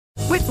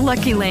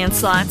Lucky Land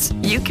Slots,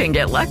 you can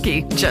get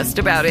lucky just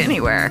about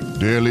anywhere.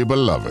 Dearly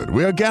beloved,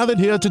 we are gathered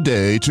here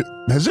today to...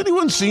 Has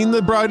anyone seen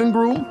the bride and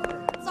groom?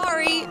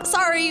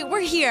 Sorry, we're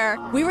here.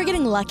 We were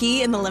getting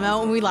lucky in the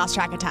limo and we lost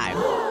track of time.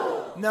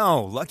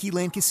 No, Lucky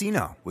Land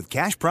Casino, with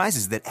cash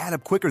prizes that add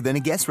up quicker than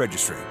a guest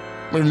registry.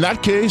 In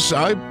that case,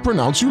 I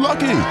pronounce you lucky.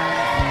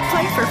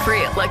 Play for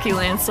free at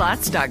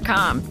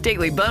LuckyLandSlots.com.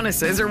 Daily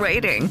bonuses are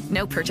waiting.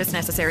 No purchase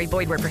necessary.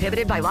 Void where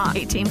prohibited by law.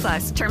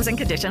 18+. Terms and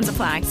conditions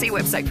apply. See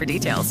website for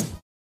details.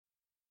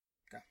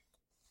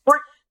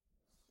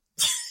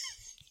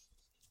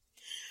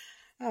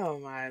 Oh,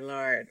 my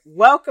Lord.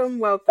 Welcome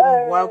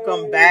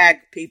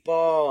back,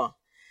 people.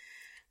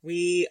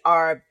 We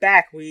are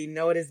back. We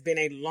know it has been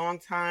a long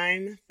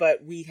time,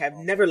 but we have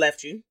never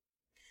left you.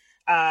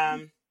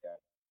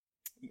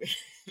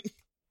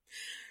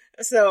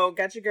 So,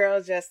 got your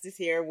girl Justice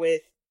here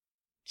with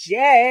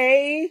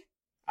Jay.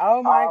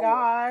 Oh my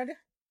God.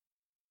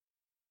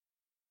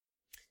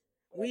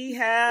 We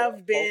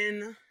have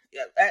been,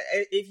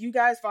 if you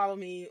guys follow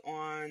me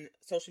on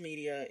social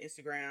media,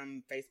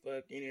 Instagram,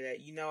 Facebook, any of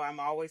that, you know I'm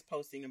always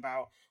posting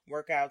about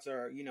workouts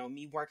or, you know,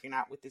 me working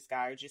out with this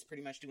guy or just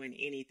pretty much doing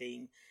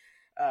anything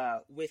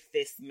with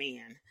this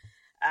man.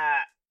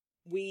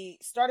 We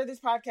started this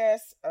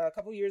podcast a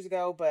couple years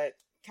ago, but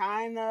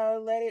kind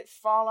of let it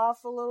fall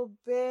off a little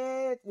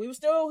bit. We were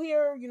still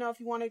here, you know,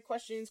 if you wanted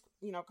questions,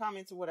 you know,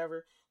 comments or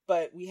whatever,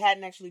 but we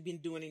hadn't actually been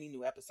doing any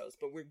new episodes,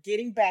 but we're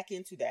getting back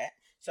into that.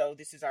 So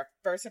this is our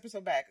first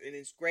episode back, and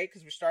it's great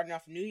because we're starting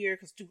off a new year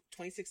because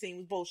 2016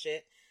 was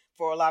bullshit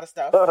for a lot of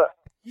stuff. Oh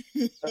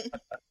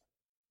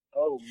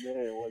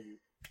man, was it?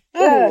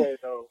 Anyway,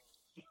 though.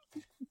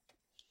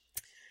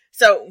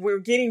 So we're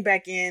getting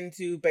back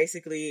into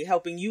basically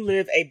helping you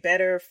live a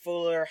better,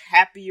 fuller,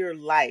 happier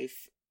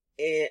life.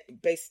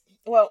 Because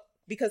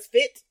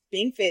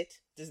being fit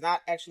does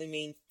not actually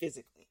mean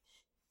physically.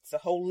 It's a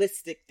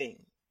holistic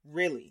thing,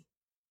 really.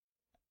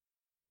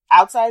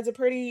 Outsides are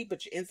pretty,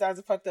 but your insides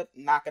are fucked up.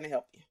 Not going to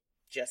help you.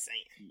 Just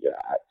saying. Yeah,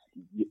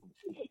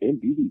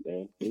 indeed,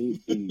 man.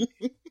 Indeed.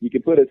 You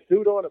can put a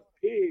suit on a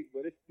pig,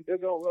 but it's still going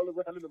to roll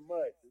around in the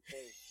mud.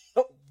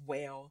 Oh,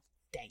 well,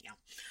 damn.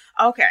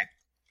 Okay.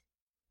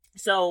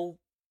 So,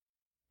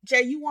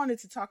 Jay, you wanted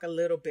to talk a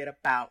little bit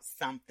about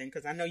something,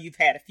 because I know you've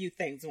had a few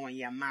things on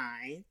your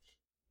mind.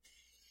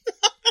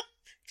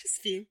 Just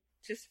a few.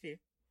 Just a few.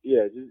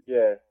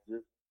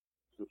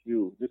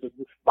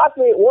 I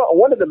think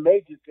one of the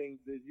major things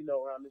is, you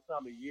know, around this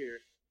time of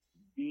year,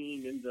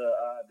 being in the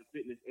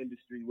fitness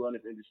industry,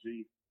 wellness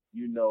industry,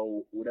 you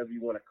know, whatever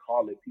you want to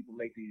call it, people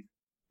make these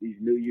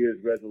New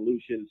Year's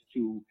resolutions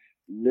to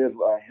live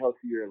a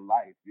healthier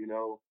life, you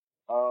know.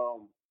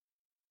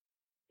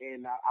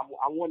 And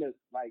I want to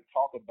like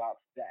talk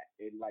about that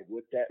and like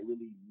what that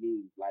really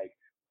means. Like,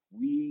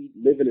 we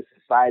live in a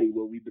society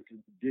where we've been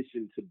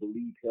conditioned to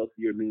believe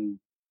healthier means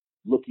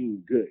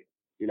looking good.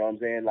 You know what I'm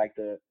saying? Like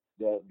the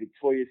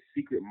Victoria's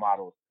Secret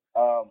models.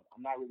 I'm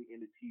not really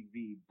into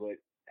TV, but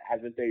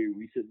hasn't they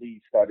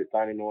recently started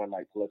signing on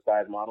like plus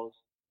size models?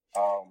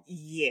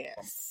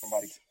 Yes.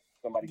 Somebody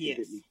yes.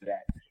 can hit me for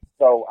that.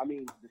 So I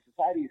mean, the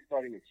society is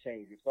starting to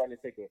change. It's starting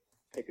to take a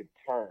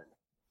turn.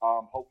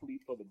 Hopefully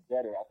for the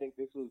better. I think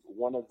this was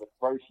one of the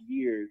first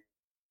years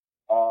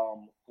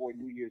for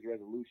New Year's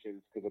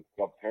resolutions, because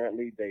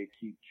apparently they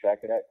keep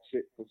track of that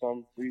shit for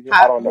some reason.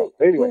 I don't know.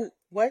 Anyway.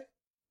 What?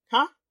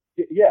 Huh?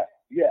 Yeah.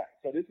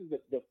 So this is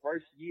the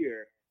first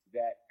year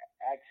that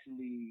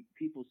actually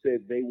people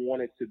said they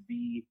wanted to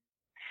be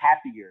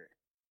happier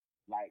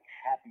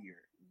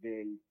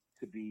than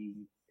to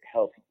be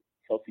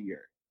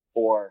healthier,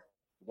 or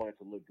wanted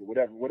to look good,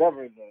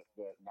 whatever the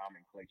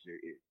nomenclature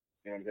is.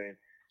 You know what I'm saying?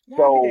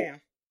 So,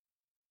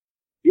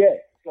 yeah,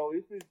 so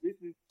this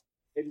is,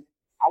 and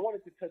I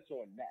wanted to touch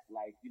on that.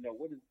 Like, you know,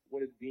 what does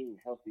being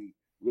healthy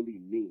really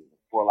mean?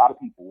 For a lot of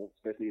people,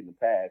 especially in the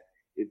past,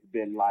 it's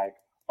been like,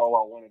 oh,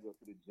 I want to go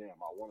to the gym.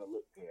 I want to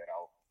look good.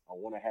 I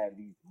want to have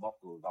these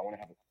muscles. I want to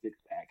have a six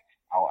pack.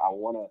 I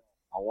want to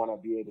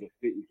be able to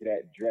fit into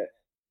that dress.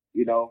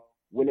 You know,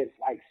 when it's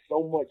like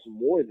so much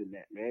more than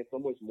that, man. So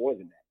much more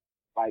than that.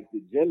 Like,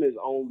 the gym is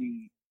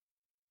only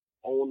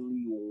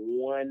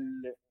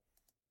one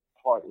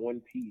part,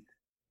 one piece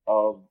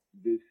of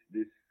this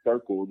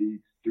circle,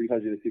 these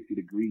 360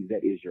 degrees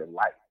that is your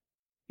life.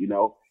 You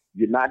know,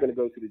 you're not going to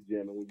go to the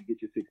gym, and when you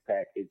get your six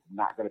pack, it's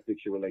not going to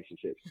fix your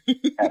relationships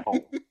at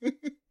home. You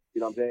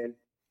know what I'm saying?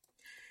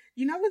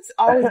 You know what's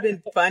always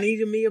been funny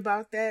to me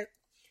about that?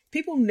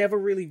 People never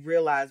really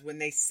realize when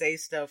they say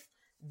stuff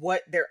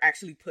what they're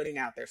actually putting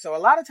out there. So a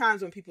lot of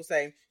times when people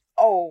say,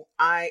 oh,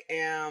 I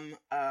am,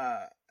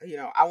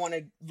 I want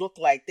to look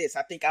like this.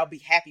 I think I'll be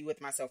happy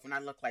with myself when I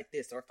look like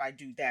this, or if I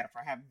do that, if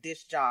I have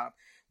this job.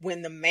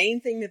 When the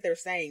main thing that they're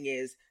saying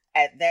is,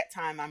 at that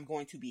time, I'm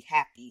going to be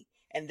happy.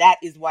 And that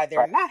is why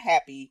they're not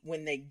happy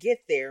when they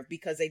get there,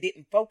 because they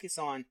didn't focus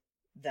on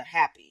the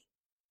happy.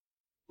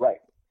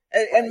 Right.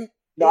 And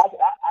no, I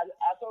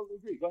totally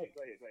agree. Go ahead.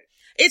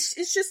 It's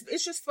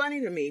just funny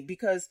to me,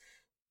 because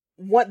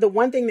the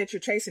one thing that you're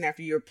chasing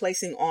after, you're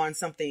placing on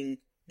something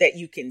that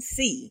you can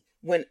see,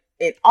 when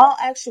in all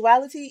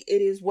actuality,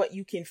 it is what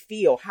you can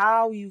feel,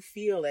 how you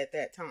feel at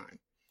that time.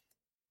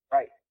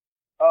 Right.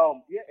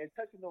 Yeah, and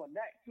touching on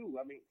that too.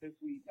 I mean, since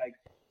we like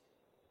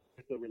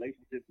it's a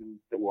relationship, and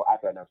well, I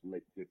thought that's a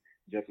relationship.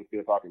 Just was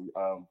still talking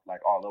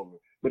like all over.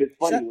 But it's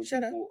funny when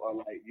people are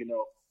like,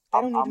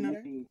 I'm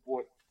looking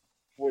for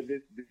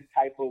this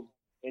type of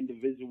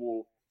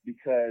individual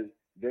because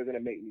they're gonna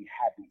make me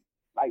happy.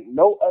 Like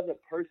no other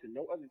person,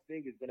 no other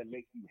thing is gonna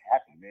make you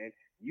happy, man.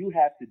 You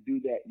have to do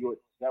that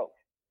yourself.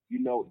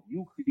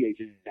 You create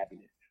your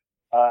happiness.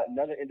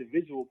 Another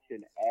individual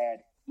can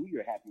add to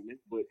your happiness,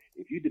 but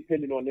if you're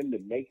dependent on them to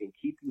make and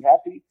keep you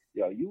happy,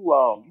 you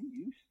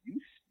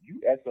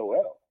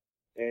SOL.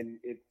 And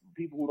if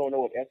people who don't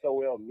know what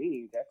SOL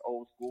means, that's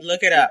old school.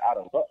 Look it up. Out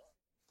of luck.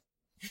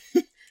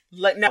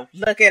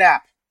 Look it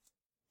up.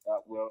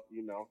 Well,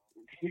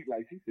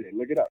 like she said,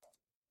 look it up.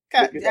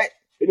 And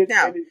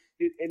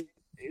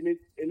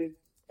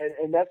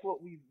that's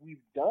what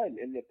we've done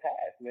in the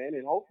past, man.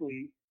 And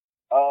hopefully,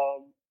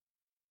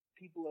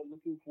 people are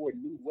looking for a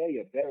new way,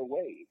 a better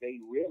way. They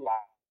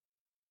realize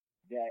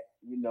that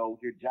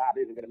your job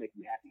isn't going to make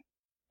you happy.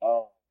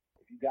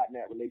 If you got in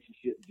that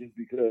relationship just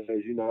because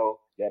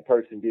that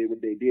person did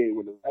what they did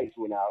when the lights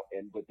went out,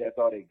 but that's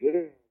all they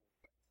good,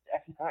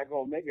 that's not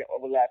going to make an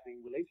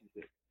overlapping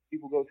relationship.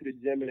 People go to the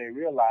gym and they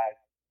realize,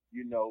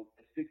 a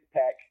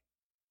six-pack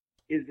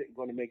isn't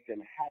going to make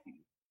them happy.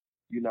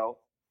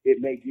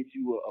 It may get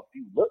you a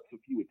few looks, a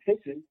few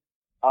attention,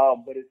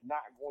 but it's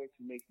not going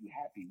to make you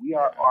happy. We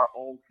are our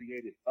own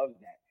creators of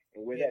that.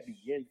 And where that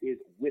begins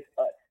is with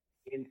us,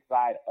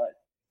 inside us.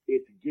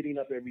 It's getting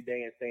up every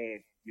day and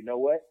saying, you know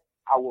what?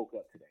 I woke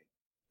up today.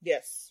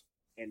 Yes.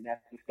 And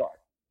that's the start.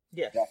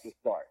 Yes. That's the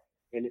start.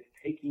 And it's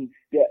taking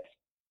steps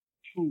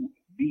to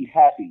be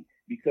happy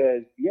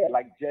because,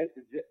 like you're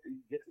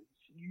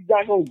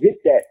not going to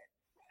get that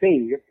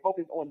thing. You're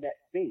focused on that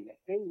thing. That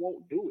thing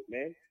won't do it,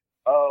 man.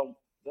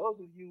 Those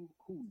of you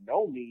who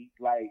know me,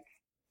 like,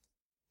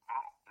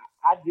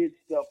 I did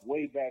stuff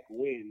way back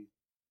when,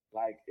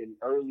 like in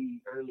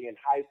early in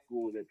high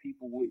school that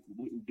people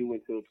wouldn't do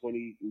until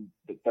 20s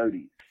to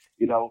 30s.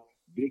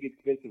 Big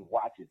expensive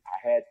watches. I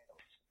had,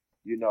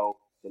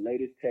 the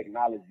latest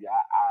technology.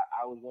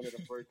 I was one of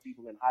the first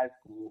people in high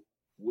school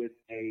with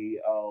a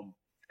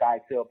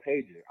SkyTel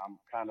pager. I'm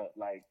kind of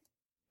like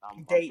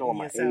I'm showing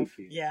my age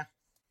here. Yeah,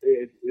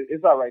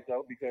 it's all right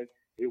though because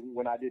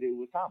when I did it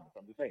was Thomas.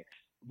 I'm just saying.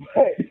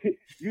 But,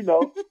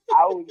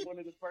 I was one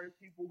of the first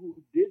people who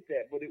did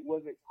that, but it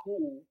wasn't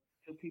cool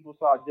till people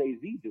saw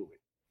Jay-Z do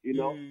it,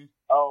 So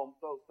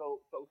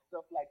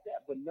stuff like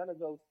that. But none of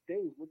those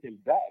things, looking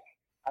back,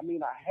 I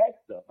mean, I had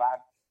stuff. I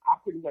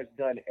pretty much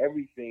done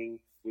everything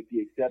with the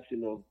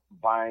exception of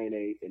buying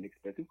an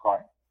expensive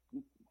car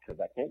because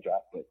I can't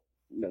drive, but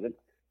I've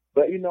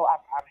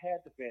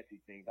had the fancy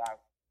things. I've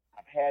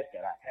had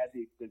that. I've had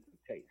the expensive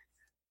taste.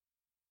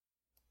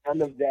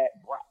 None of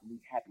that brought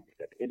me happiness.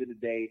 At the end of the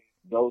day,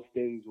 those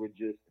things were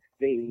just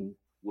things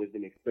with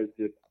an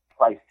expensive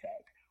price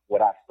tag.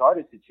 What I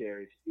started to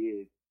cherish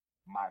is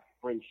my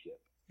friendship.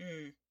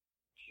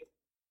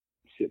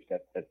 Ships,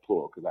 that's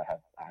plural because I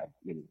have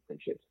many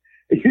friendships.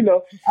 I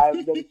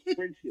have those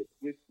friendships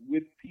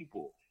with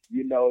people.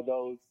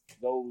 Those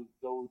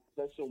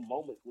special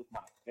moments with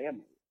my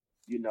family.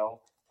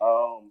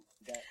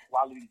 That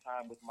quality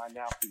time with my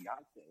now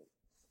fiance.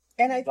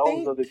 And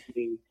those are the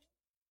things.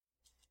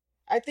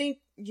 I think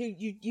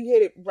you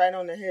hit it right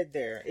on the head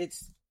there.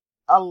 It's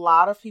a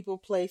lot of people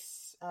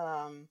place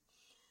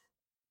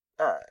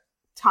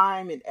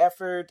time and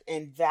effort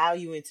and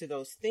value into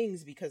those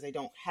things because they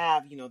don't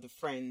have, the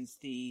friends,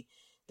 the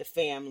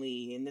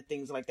family and the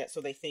things like that. So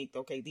they think,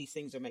 okay, these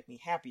things will make me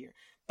happier.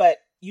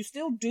 But you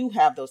still do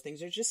have those things.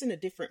 They're just in a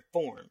different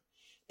form.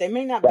 They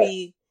may not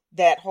be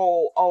that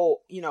whole,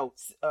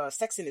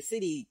 Sex and the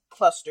City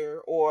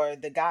cluster or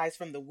the guys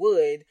from the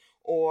Wood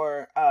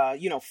or,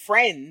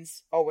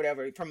 Friends or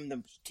whatever from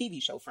the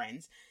TV show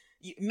Friends.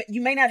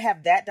 You may not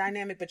have that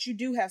dynamic, but you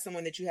do have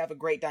someone that you have a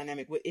great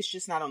dynamic with. It's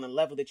just not on the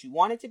level that you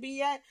want it to be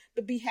yet,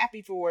 but be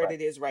happy for where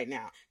it is right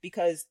now,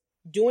 because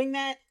doing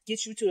that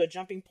gets you to a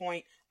jumping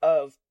point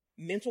of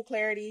mental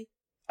clarity,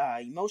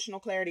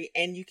 emotional clarity,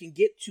 and you can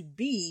get to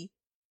be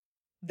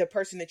the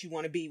person that you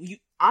want to be.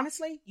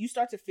 You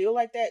start to feel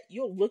like that,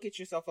 you'll look at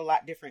yourself a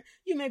lot different.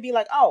 You may be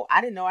like, oh,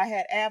 I didn't know I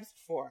had abs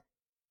before.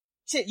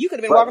 Shit, you could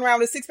have been walking around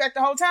with a six-pack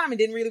the whole time and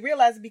didn't really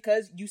realize it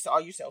because you saw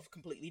yourself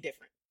completely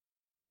different.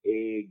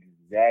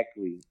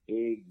 Exactly.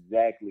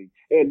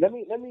 And let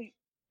me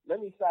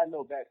side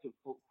note back to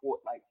for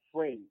like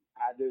friends.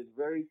 There's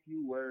very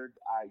few words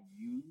I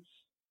use.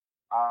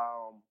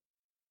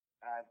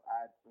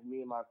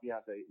 Me and my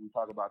fiance, we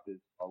talk about this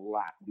a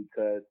lot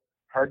because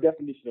her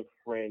definition of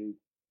friend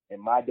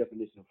and my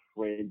definition of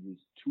friends is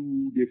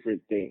two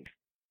different things.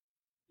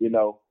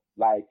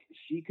 Like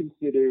she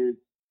considers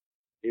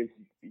if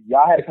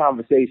y'all had a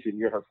conversation,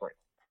 you're her friend.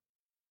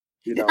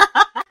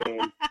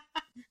 And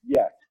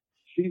yeah.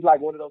 She's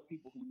like one of those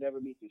people who never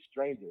meets a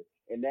stranger,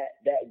 and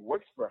that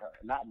works for her.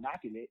 Not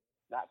knocking it,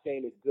 Not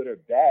saying it's good or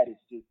bad.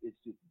 It's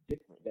just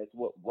different. That's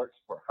what works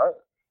for her.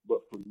 But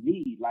for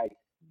me, like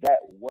that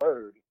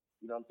word,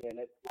 you know what I'm saying?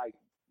 That's like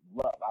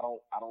love. I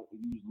don't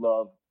use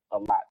love a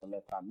lot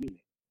unless I mean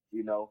it.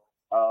 You know.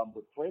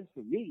 But friends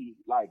for me,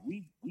 like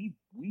we've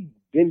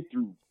been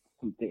through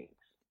some things.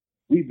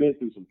 We've been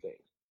through some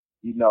things.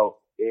 You know,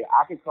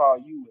 I can call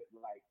you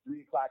at like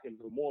 3:00 in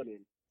the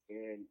morning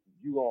and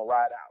you gonna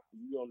ride out.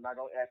 You're not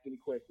gonna ask any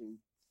questions.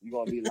 You're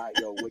gonna be like,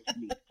 yo, what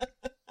you need?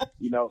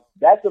 You know,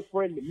 that's a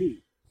friend to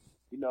me.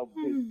 You know,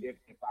 because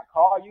if I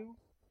call you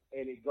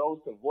and it goes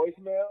to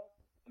voicemail,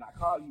 and I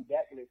call you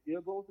back and it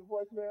still goes to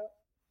voicemail,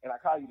 and I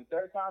call you the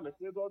third time and it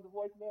still goes to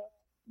voicemail,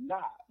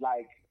 nah.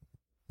 Like,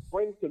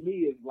 friends to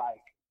me is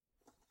like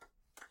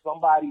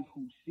somebody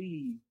who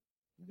sees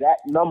that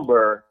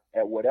number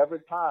at whatever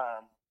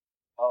time.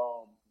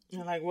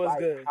 Like, what's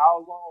good?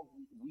 How long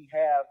we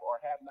have or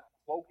have not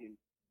spoken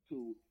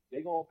to,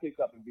 they're going to pick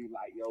up and be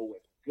like, yo,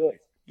 what's good?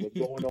 What's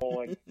going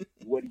on?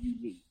 What do you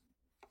need?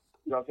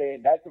 You know what I'm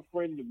saying? That's a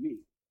friend to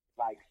me.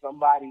 Like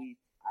somebody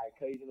I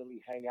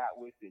occasionally hang out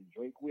with and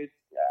drink with.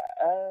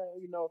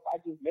 You know, if I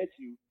just met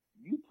you,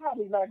 you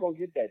probably not going to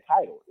get that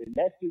title. And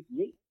that's just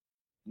me.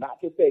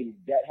 Not to say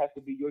that has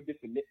to be your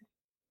definition.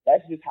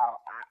 That's just how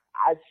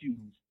I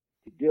choose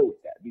to deal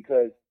with that,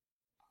 because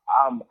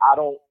I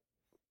don't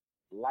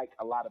like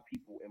a lot of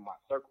people in my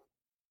circle,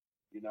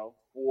 you know,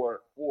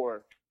 for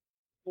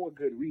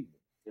good reason,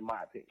 in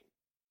my opinion.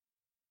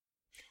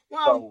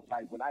 Well, so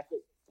like when I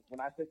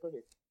say go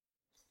ahead.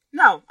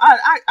 No,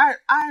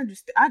 I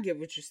understand. I get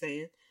what you're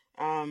saying.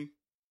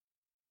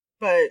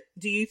 But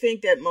do you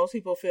think that most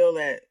people feel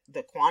that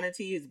the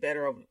quantity is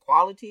better over the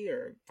quality,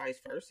 or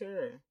vice versa?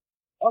 Or?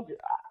 Okay,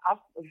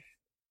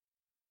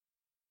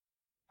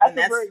 that's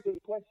a very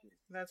good question.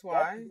 That's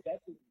why.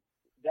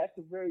 That's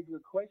a very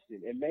good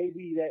question, and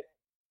maybe that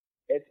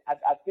it's.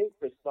 I think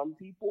for some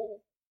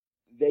people,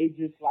 they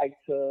just like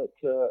to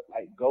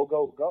like go,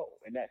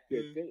 and that's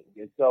their thing,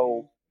 and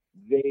so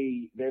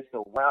they're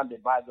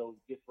surrounded by those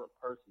different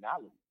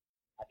personalities.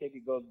 I think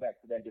it goes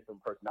back to that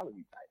different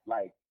personality type.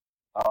 Like,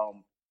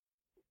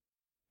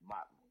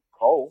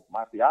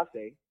 my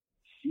fiance,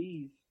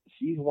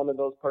 she's one of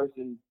those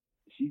persons.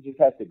 She just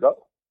has to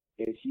go,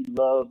 and she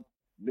loves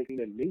mixing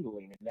and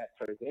mingling, and that's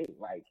her thing.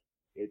 Like,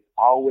 it's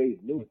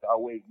always new. It's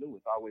always new.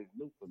 It's always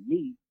new. For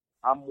me,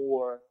 I'm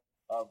more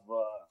of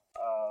a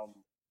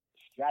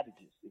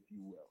strategist, if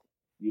you will.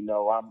 You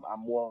know,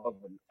 I'm more of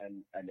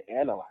an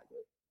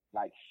analyzer.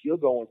 Like, she'll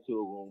go into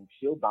a room,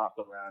 she'll bounce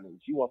around, and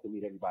she wants to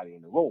meet everybody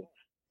in the room.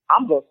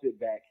 I'm gonna sit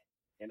back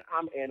and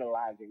I'm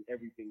analyzing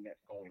everything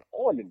that's going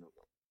on in the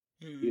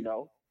room. You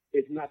know,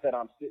 it's not that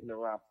I'm sitting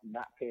around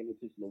not paying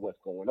attention to what's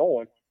going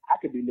on. I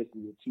could be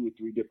listening to 2 or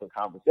 3 different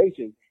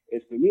conversations.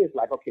 And for me, it's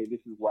like, okay, this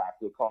is where I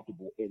feel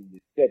comfortable in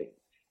this setting.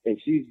 And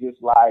she's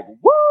just like,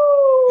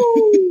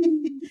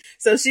 woo!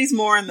 So she's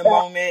more in the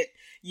moment.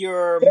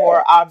 You're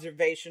more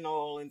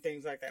observational and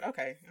things like that.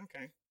 Okay.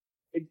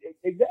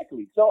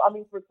 Exactly. So, I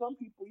mean, for some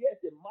people, yes,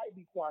 it might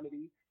be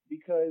quantity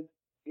because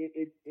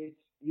it's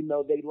you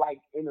know, they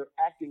like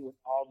interacting with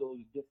all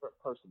those different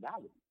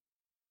personalities,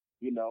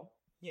 you know?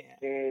 Yeah.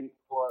 And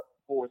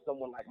for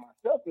someone like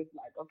myself, it's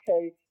like,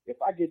 okay, if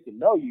I get to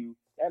know you,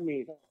 that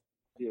means I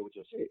deal with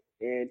your shit.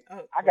 And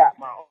I got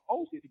my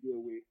own shit to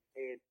deal with,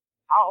 and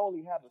I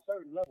only have a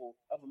certain level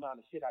of amount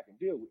of shit I can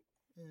deal with.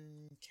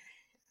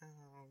 Okay.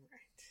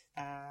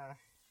 All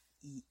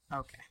right.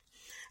 Okay.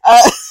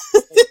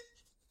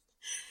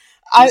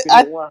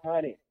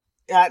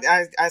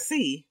 I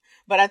see,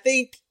 but I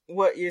think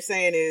what you're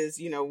saying is,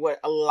 you know, what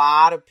a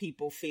lot of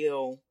people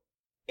feel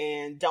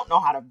and don't know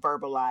how to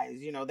verbalize.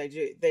 You know,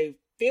 they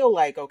feel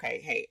like,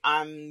 okay, hey,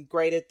 I'm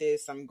great at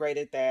this, I'm great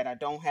at that, I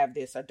don't have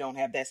this, I don't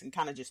have that, and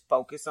kind of just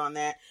focus on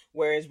that.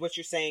 Whereas what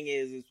you're saying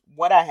is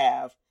what I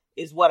have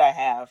is what I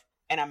have,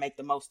 and I make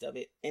the most of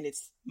it, and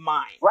it's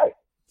mine. Right.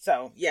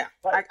 So yeah,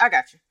 right. I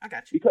got you.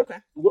 Because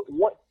okay.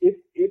 What if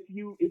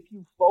you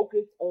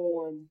focus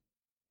on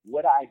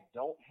what I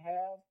don't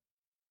have,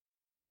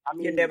 I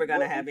mean, you're never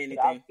gonna have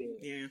anything.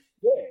 Yeah.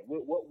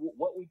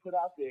 What we put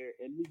out there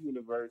in the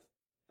universe,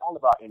 it's all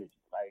about energy.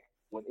 Like,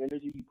 when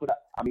energy you put out,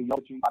 I mean, a lot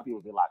of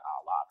people be like,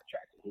 "Oh, law of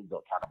attraction." He's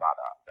gonna talk about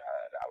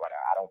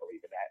I don't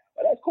believe in that,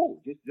 but that's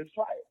cool. Just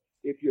try it.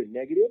 If you're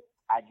negative,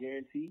 I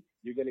guarantee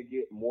you're gonna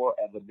get more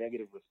of a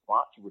negative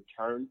response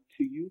returned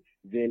to you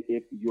than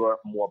if you're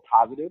more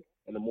positive.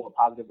 And the more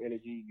positive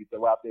energy you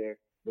throw out there,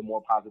 the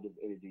more positive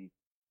energy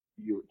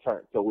you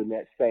return. So in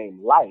that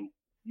same light,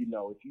 you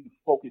know, if you're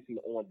focusing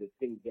on the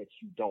things that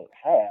you don't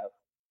have,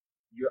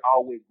 you're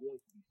always going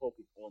to be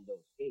focused on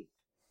those things.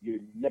 You're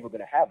never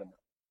going to have enough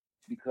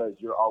because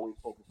you're always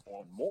focused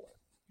on more.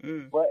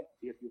 But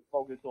if you're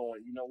focused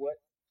on, you know what,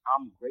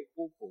 I'm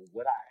grateful for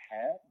what I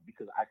have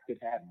because I could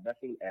have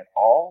nothing at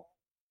all,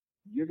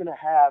 you're going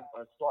to have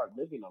or start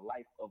living a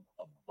life of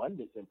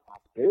abundance and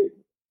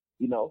prosperity.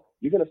 You know,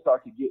 you're going to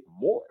start to get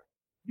more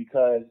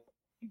because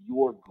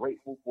you're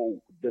grateful for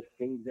the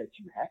things that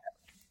you have.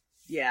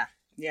 Yeah.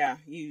 Yeah,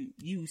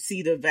 you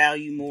see the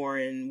value more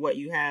in what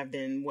you have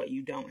than what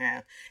you don't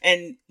have.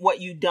 And what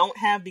you don't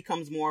have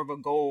becomes more of a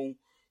goal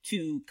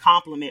to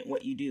complement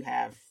what you do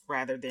have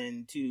rather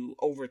than to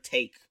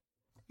overtake,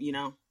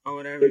 or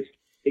whatever.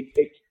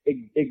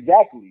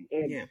 Exactly.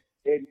 And yeah.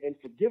 and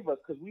forgive us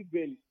because we've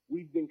been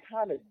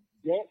kind of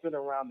dancing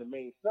around the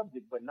main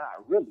subject, but not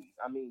really.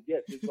 I mean,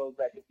 yes, this goes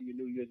back into your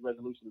New Year's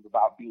resolution is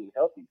about being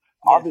healthy.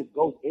 All this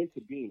goes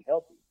into being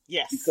healthy.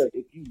 Yes. Because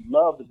if you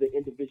love the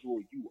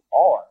individual you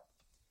are,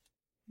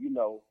 you're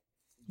going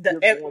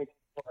to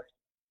start.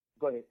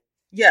 Go ahead.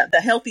 Yeah,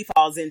 the healthy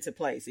falls into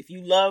place. If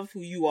you love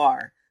who you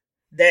are,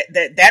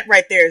 that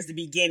right there is the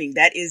beginning.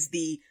 That is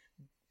the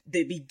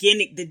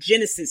beginning, the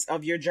genesis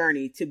of your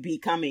journey to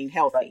becoming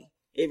healthy. Right.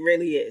 It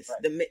really is.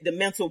 Right. The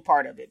mental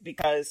part of it,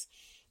 because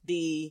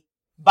the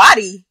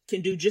body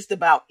can do just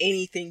about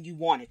anything you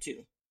want it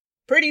to.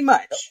 Pretty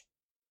much.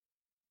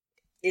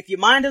 Yep. If your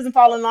mind doesn't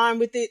fall in line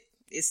with it,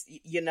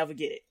 you'll never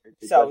get it.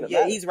 So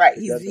yeah, he's right.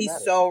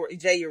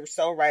 Jay, you're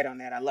so right on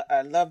that.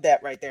 I love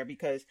that right there,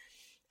 because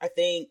I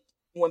think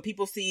when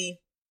people see,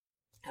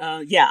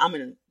 I'm going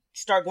to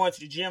start going to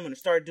the gym, I'm going to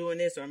start doing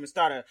this, or I'm going to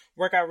start a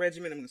workout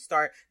regimen, I'm going to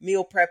start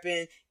meal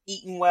prepping,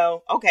 eating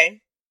well.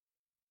 Okay.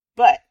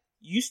 But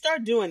you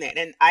start doing that.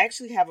 And I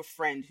actually have a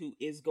friend who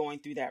is going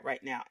through that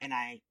right now, and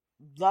I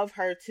love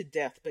her to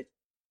death, but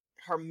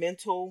her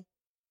mental,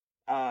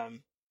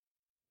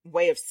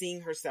 way of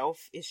seeing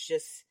herself is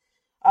just,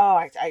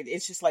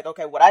 it's just like,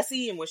 okay, what I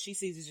see and what she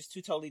sees is just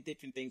two totally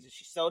different things. And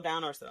she's so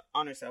down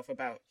on herself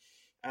about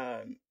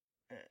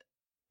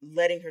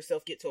letting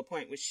herself get to a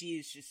point where she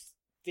is just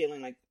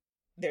feeling like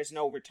there's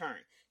no return.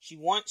 She's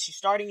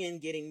starting in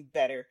getting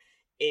better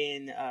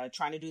in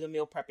trying to do the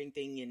meal prepping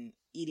thing and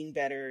eating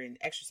better and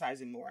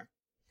exercising more.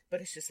 But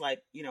it's just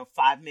like,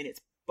 5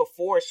 minutes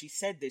before she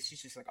said this,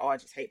 she's just like, oh, I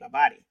just hate my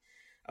body.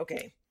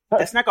 Okay,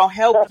 that's not gonna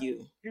help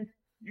you.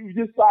 You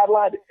just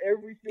sidelined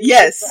everything.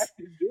 Yes.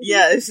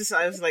 Yeah, it's just,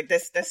 I was like,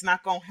 that's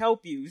not gonna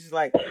help you. It's just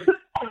like,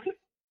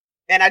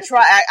 and I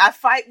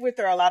fight with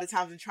her a lot of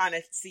times and trying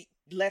to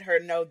let her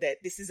know that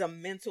this is a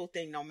mental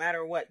thing. No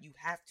matter what, you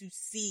have to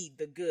see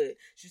the good.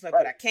 She's like,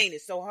 right. But I can't.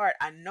 It's so hard.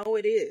 I know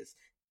it is.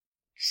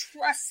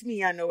 Trust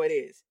me, I know it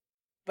is.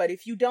 But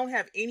if you don't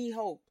have any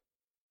hope,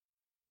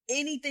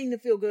 anything to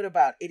feel good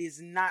about, it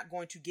is not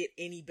going to get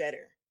any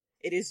better.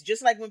 It is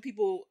just like when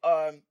people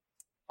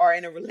are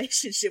in a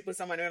relationship with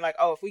someone and they're like,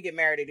 oh, if we get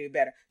married, it'll be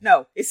better.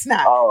 No, it's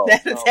not.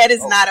 That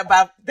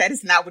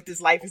is not what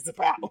this life is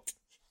about.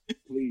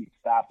 Please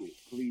stop it.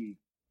 Please.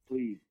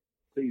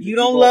 You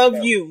don't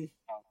love you.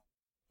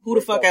 Who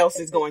the fuck else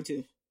is going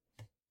to?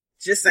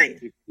 Just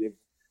saying.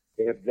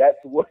 If that's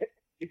what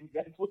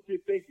you're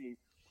thinking,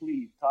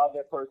 please call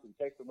that person,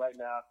 text them right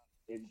now,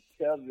 and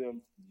tell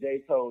them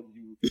Jay told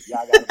you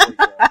y'all got to break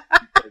up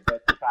because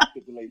that's a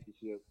toxic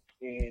relationship,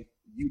 and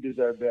you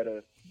deserve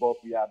better. Both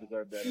of y'all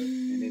deserve better,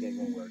 and it ain't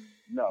gonna work.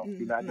 No,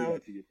 do not do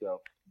that to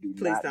yourself. Please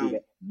not do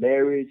that.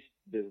 Marriage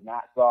does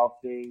not solve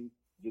things.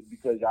 Just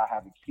because y'all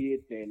have a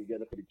kid, staying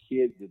together for the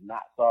kids does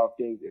not solve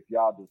things if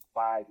y'all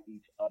despise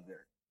each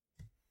other.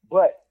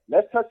 But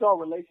let's touch on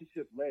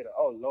relationships later.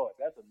 Oh Lord,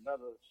 that's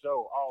another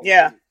show.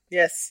 Yeah.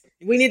 Yes.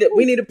 We need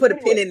to put a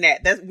pin in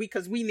that. That's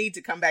because we need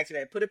to come back to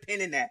that. Put a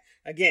pin in that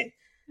again.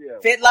 Yeah.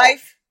 Fit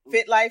life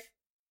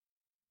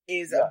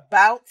is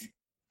about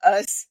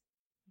us.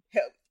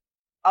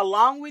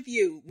 Along with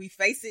you, we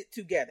face it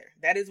together.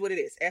 That is what it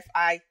is.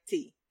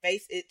 FIT.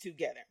 Face it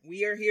together.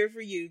 We are here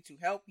for you to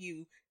help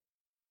you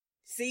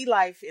see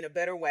life in a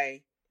better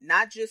way,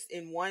 not just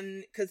in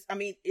one, because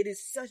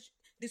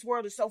this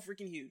world is so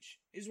freaking huge.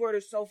 This world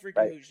is so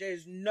freaking huge.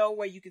 There's no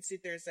way you can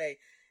sit there and say,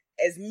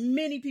 as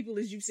many people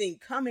as you've seen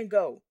come and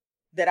go,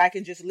 that I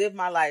can just live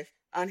my life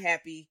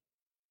unhappy,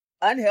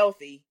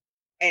 unhealthy,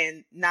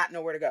 and not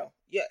know where to go.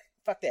 Yeah,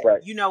 fuck that.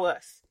 Right. You know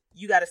us.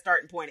 You got a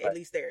starting point at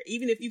least there.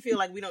 Even if you feel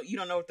like you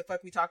don't know what the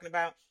fuck we talking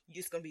about,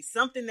 it's going to be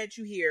something that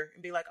you hear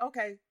and be like,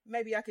 okay,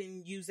 maybe I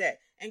can use that,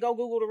 and go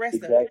Google the rest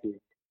of it.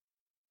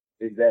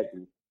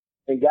 Exactly.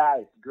 And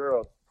guys,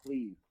 girls,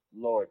 please,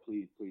 Lord,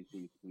 please,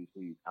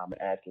 I'm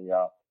asking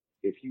y'all,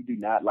 if you do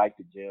not like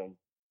the gym,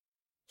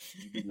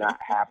 you do not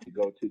have to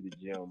go to the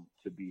gym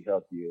to be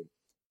healthier.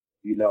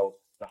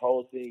 The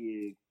whole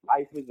thing is,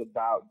 life is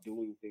about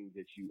doing things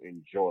that you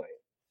enjoy.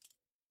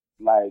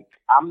 Like,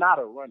 I'm not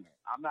a runner.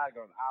 I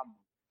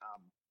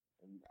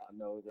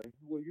know that,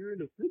 well, you're in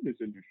the fitness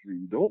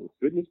industry. Don't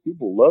fitness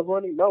people love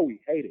running? No,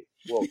 we hate it.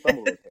 Well, some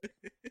of us hate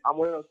it. I'm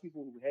one of those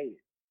people who hate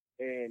it.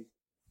 And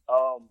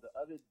the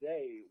other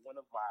day, one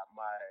of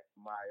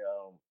my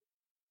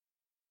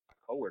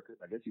coworkers,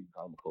 I guess you can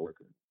call him a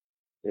coworker.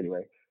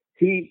 Anyway,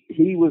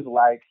 he was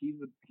like,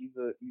 he's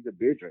a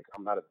beer drinker.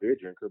 I'm not a beer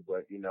drinker,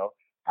 but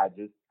I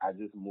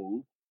just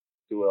moved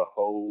to a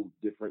whole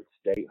different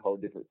state, whole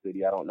different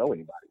city. I don't know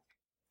anybody.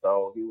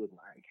 So he was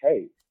like,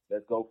 hey,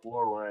 let's go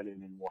for a run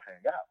and then we'll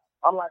hang out.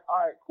 I'm like,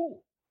 all right,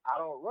 cool. I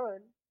don't run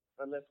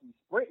unless we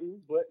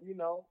sprinting, but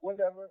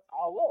whatever,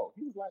 I'll roll.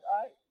 He was like, all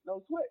right,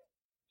 no sweat.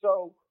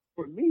 So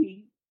for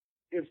me,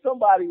 if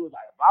somebody was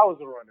like, if I was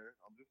a runner,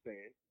 I'm just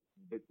saying,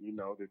 but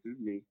this is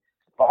me.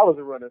 If I was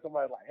a runner,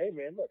 somebody's like, hey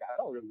man, look, I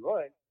don't really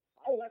run.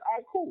 I was like, all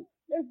right, cool.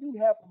 Let's do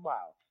half a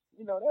mile.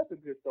 That's a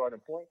good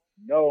starting point.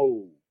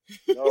 No,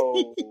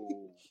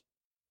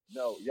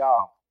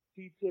 y'all.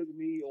 He took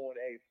me on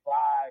a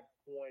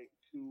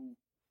 5.2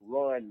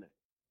 run.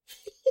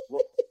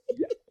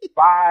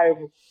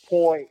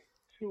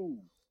 5.2.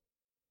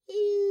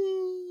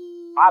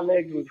 My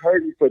legs was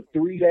hurting for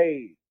 3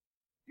 days.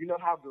 You know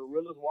how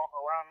gorillas walk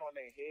around on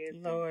their heads?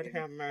 Lord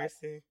have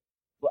mercy.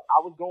 But I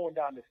was going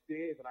down the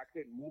stairs and I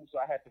couldn't move, so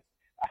I had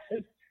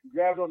to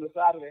grab on the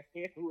side of the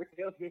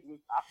handrails. It was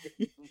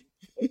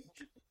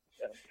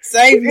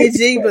Save me,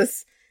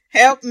 Jeebus.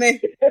 Help me.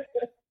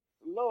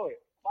 Lord,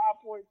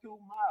 5.2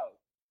 miles.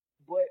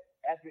 But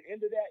at the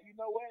end of that, you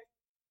know what?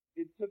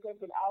 It took us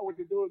an hour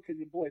to do it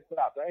because your boy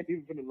stopped. I ain't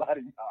even gonna lie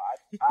to y'all.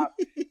 I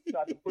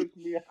tried to push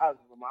me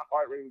out. My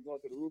heart rate was going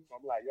to the roof.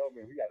 I'm like, yo,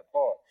 man, we got to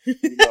pause.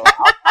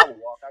 I'll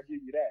walk. I'll give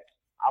you that.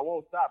 I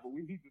won't stop, but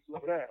we need to slow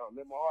down.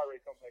 Let my heart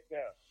rate come back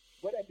down.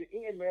 But at the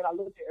end, man, I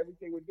looked at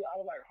everything we did. I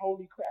was like,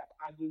 holy crap,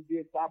 I just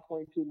did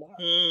 5.2 miles.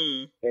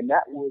 And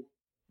that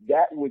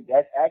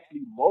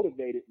actually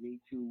motivated me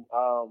to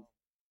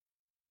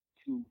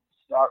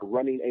start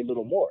running a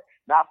little more.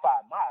 Not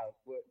 5 miles,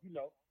 but,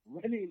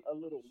 running a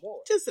little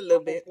more. Just a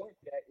little bit. Point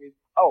that is,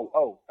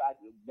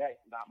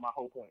 that's not my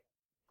whole point.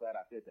 Glad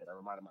I said that. I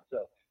reminded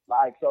myself.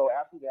 So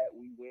after that,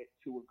 we went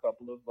to a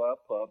couple of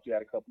pubs. We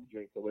had a couple of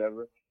drinks or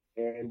whatever.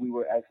 And we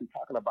were actually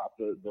talking about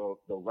the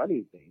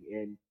running thing.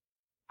 And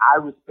I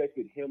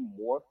respected him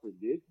more for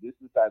this. This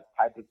is that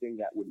type of thing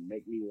that would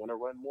make me want to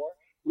run more.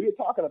 We were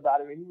talking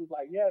about it, and he was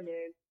like, yeah,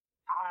 man,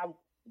 I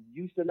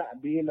used to not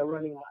be into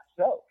running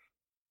myself,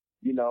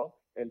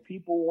 And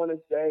people want to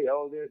say,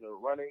 oh, there's a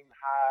running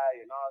high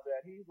and all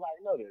that. He's like,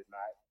 no, there's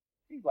not.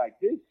 He's like,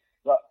 this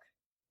sucks.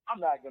 I'm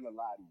not going to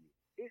lie to you.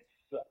 It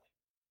sucks.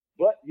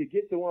 But you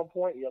get to one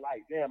point, you're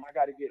like, damn, I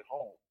got to get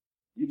home.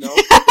 You got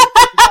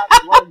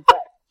to run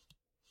back.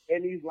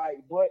 And he's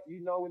like, but,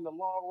 in the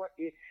long run,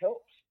 it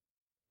helps.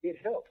 It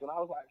helps. And I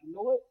was like, you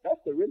know what?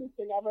 That's the realest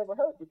thing I've ever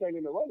heard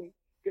pertaining to running.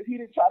 Because he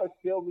didn't try to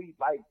sell me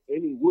like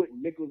any wood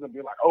and nickels and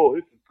be like, oh,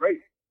 this is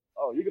great.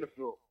 Oh, you're going to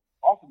feel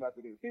awesome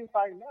after this. He was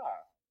like,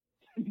 nah.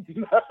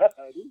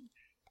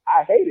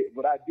 I hate it,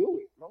 but I do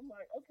it. And I'm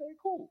like, okay,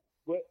 cool.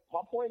 But my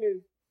point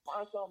is,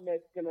 find something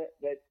that's gonna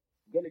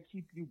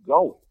keep you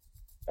going.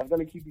 That's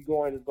gonna keep you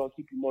going. It's gonna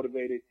keep you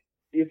motivated.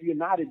 If you're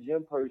not a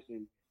gym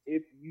person,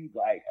 if you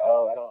like,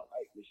 oh, I don't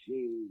like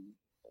machines,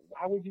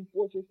 why would you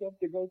force yourself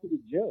to go to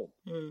the gym?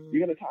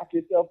 You're gonna talk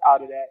yourself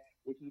out of that,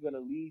 which is gonna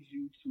lead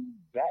you to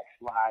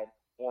backslide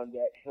on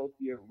that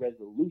healthier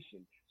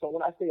resolution. So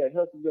when I say a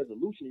healthy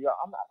resolution, y'all,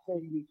 I'm not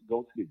saying you need to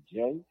go to the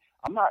gym.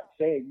 I'm not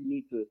saying you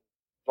need to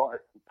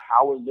start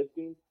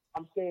powerlifting.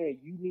 I'm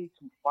saying you need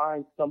to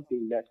find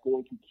something that's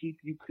going to keep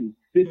you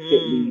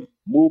consistently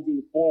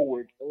moving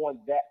forward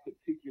on that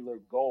particular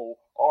goal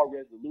or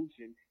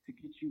resolution to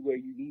get you where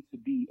you need to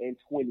be in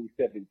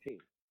 2017.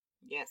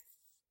 Yes.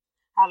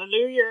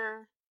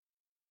 Hallelujah.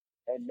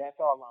 And that's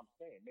all I'm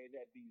saying. May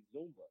that be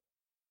Zumba.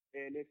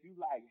 And if you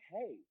like,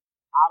 hey,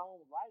 I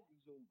don't like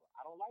Zumba.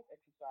 I don't like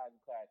exercise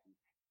classes.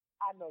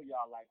 I know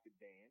y'all like to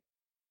dance.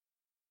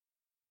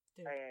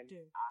 I've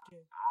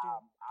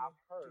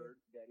heard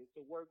that it's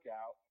a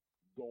workout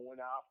going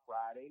out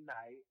Friday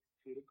night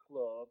to the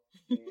club,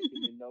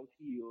 dancing in those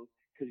heels,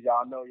 because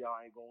y'all know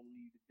y'all ain't going to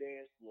leave the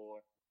dance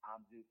floor.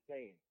 I'm just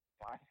saying,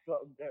 find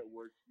something that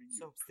works for you.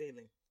 So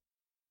silly.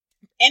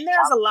 And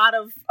there's a lot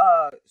of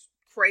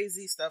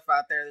crazy stuff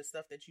out there, the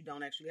stuff that you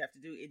don't actually have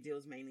to do. It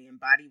deals mainly in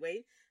body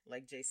weight.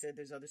 Like Jay said,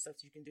 there's other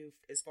stuff you can do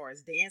as far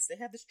as dance. They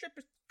have the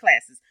stripper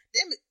classes.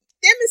 Them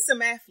is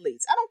some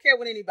athletes. I don't care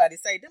what anybody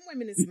say. Them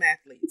women is some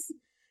athletes.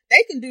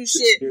 They can do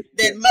shit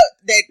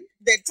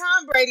that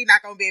Tom Brady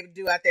not gonna be able to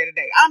do out there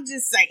today. I'm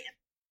just saying.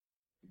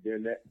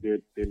 They're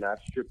not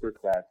stripper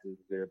classes.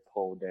 They're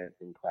pole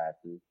dancing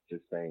classes.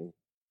 Just saying.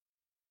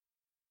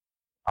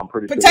 I'm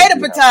pretty sure. Potato.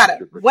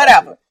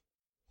 Whatever.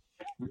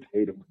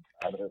 Potato.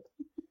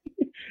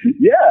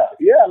 Yeah,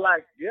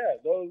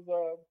 those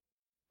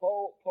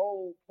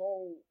pole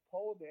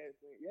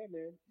dancing. Yeah,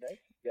 man,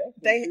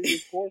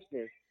 that's core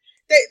strength.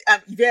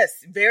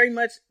 Yes, very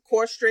much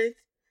core strength,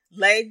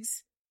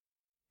 legs,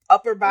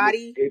 upper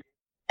body,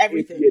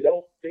 everything. If you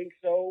don't think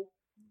so,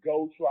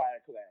 go try a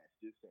class.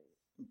 Just saying.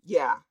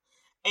 Yeah,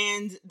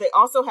 and they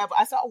also have.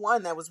 I saw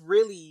one that was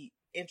really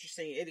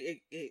interesting.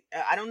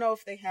 I don't know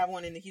if they have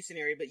one in the Houston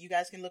area, but you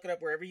guys can look it up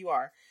wherever you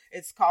are.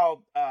 It's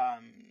called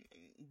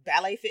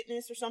ballet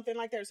fitness or something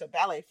like that. It's a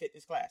ballet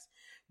fitness class.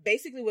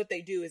 Basically, what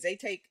they do is they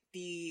take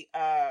the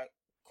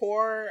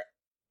core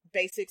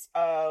basics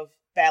of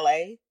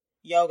ballet,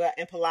 yoga,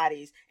 and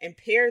Pilates, and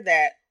pair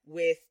that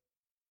with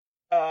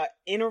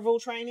interval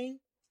training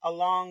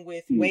along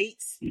with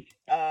weights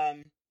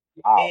and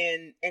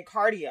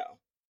cardio.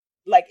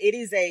 Like it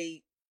is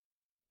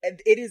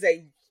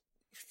a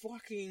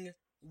fucking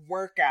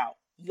workout.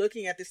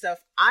 Looking at this stuff,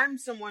 I'm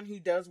someone who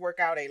does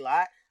work out a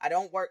lot. I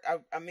don't work.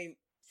 I mean,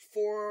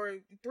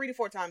 3 to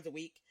 4 times a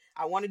week.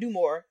 I want to do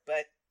more,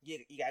 but you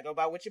gotta go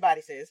by what your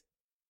body says.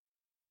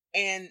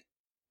 And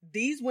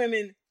these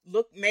women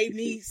made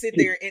me sit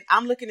there, and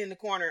I'm looking in the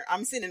corner.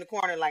 I'm sitting in the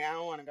corner like, I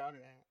don't want to go to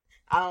that.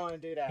 I don't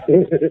want to do that.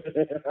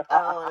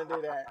 I don't want to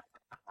do that.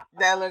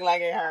 That looked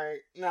like it hurt.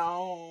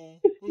 No.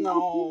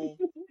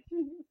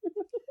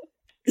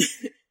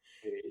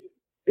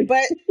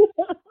 But,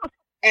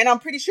 and I'm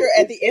pretty sure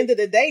at the end of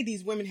the day,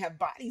 these women have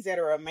bodies that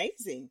are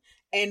amazing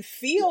and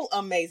feel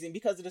amazing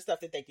because of the stuff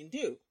that they can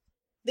do.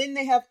 Then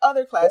they have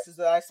other classes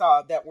that I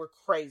saw that were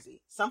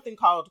crazy. Something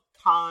called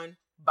Con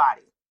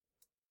Body.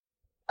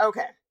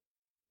 Okay.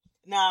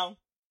 Now,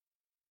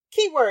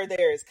 keyword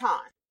there is con.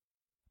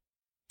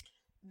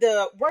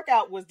 The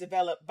workout was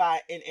developed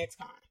by an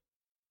ex-con.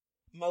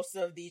 Most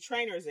of the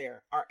trainers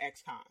there are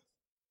ex-cons.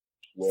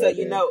 Well,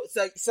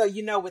 so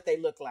you know what they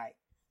look like.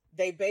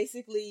 They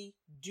basically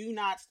do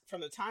not,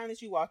 from the time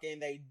that you walk in,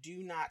 they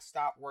do not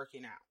stop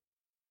working out.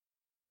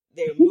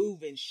 They're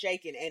moving,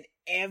 shaking, and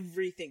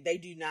everything. They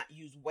do not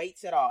use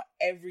weights at all.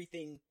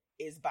 Everything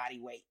is body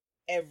weight.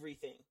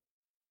 Everything.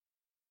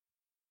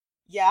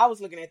 Yeah, I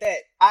was looking at that.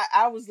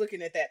 I was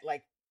looking at that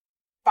like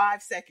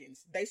 5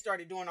 seconds. They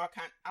started doing all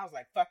kind. I was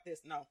like, fuck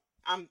this. No,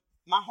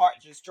 my heart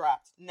just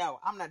dropped. No,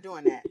 I'm not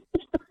doing that.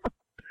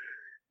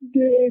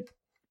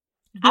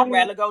 I'd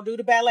rather go do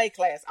the ballet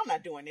class. I'm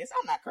not doing this.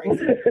 I'm not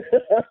crazy.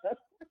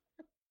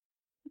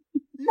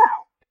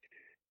 No.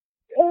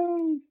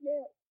 Oh,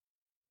 snap.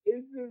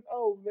 It's just,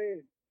 oh,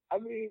 man. I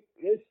mean,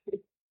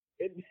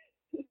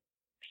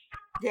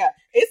 yeah,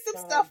 it's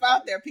some stuff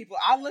out there, people.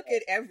 I look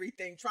at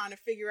everything trying to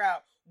figure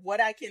out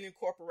what I can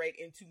incorporate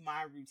into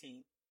my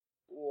routine.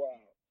 Wow.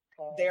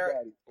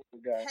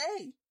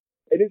 Hey.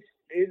 It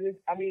is,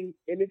 I mean,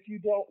 and if you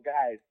don't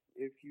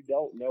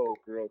know,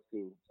 girls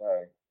too,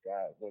 sorry,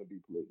 guys, want to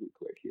be politically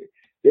quick here.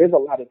 There's a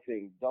lot of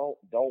things. Don't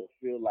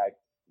feel like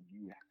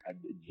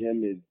the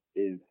gym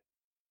is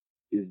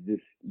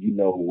this,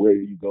 where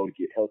you go to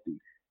get healthy.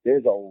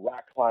 There's a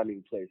rock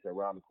climbing place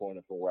around the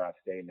corner from where I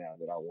stay now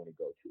that I want to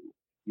go to.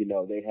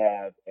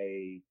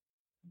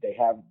 They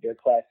have their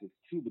classes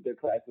too, but their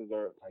classes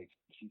are like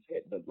she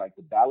said, the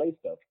ballet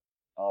stuff.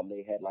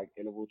 They had like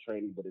interval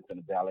training, but it's in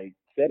a ballet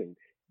setting.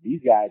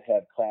 These guys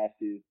have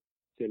classes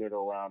centered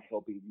around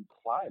helping you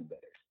climb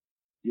better.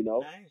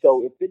 Nice.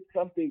 So if it's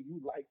something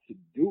you like to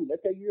do,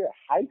 let's say you're a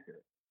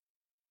hiker,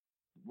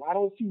 why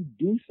don't you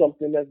do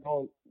something that's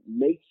going to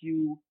make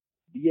you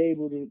be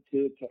able to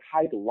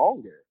hike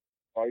longer,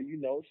 or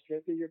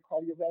strengthen your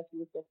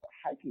cardiovascular stuff for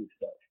hiking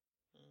stuff?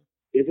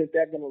 Isn't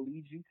that going to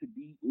lead you to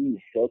be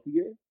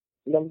healthier?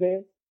 You know what I'm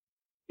saying?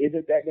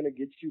 Isn't that going to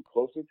get you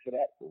closer to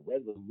that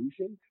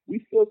resolution? We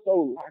feel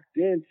so locked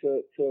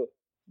into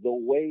the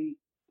way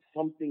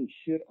something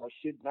should or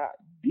should not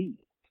be.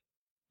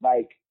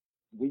 Like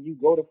when you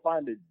go to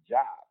find a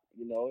job,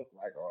 it's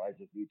like, oh, I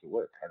just need to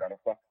work. I gotta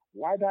find.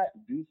 Why not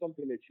do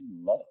something that you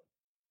love?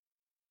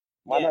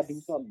 Why not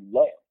do something you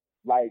love?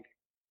 Like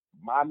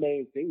my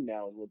main thing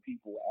now is when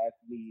people ask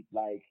me,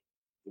 like,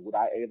 would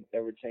I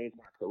ever change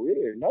my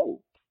career?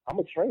 No, I'm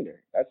a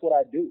trainer. That's what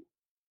I do.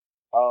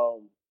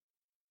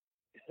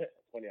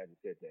 It's funny I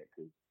just said that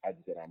because I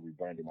just said I'm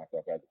rebranding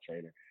myself as a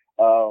trainer.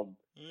 I'm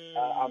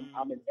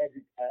an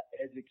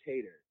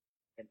educator,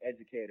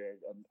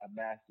 a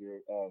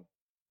master of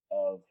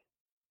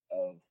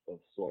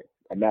sorts,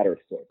 a matter of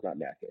sorts, not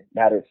master,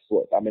 matter of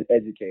sorts. I'm an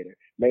educator.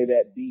 May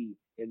that be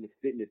in the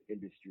fitness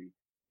industry.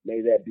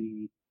 May that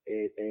be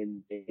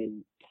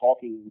in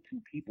talking to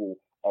people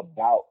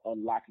about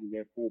unlocking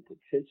their full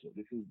potential.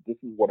 This is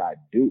what I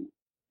do.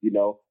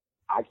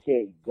 I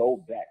can't go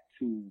back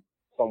to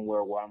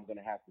somewhere where I'm going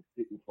to have to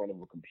sit in front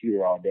of a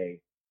computer all day.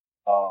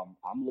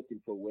 I'm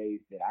looking for ways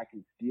that I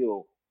can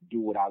still do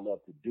what I love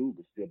to do,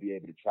 but still be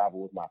able to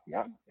travel with my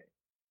fiance.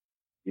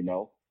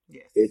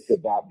 Yes. It's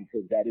about,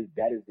 because that is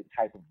the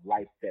type of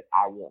life that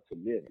I want to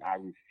live. And I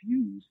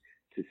refuse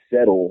to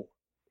settle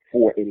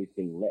for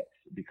anything less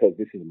because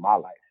this is my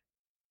life.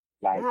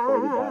 Like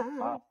further down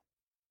the line,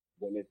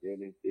 when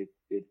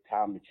it's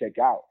time to check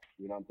out,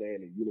 you know what I'm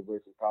saying? The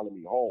universe is calling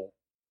me home.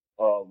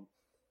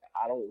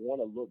 I don't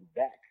want to look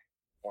back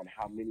on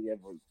how many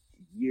ever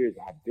years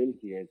I've been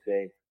here and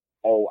say,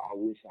 oh, I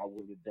wish I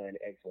would have done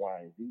X, Y,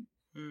 and Z.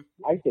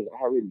 Life is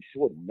already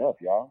short enough,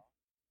 y'all.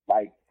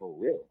 Like, for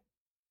real.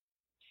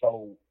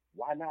 So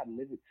why not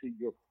live it to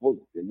your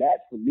fullest? And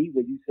that's, for me,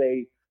 when you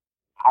say,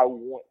 I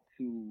want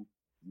to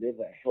live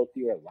a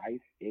healthier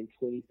life in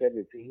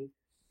 2017,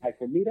 like,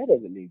 for me, that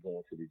doesn't mean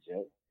going to the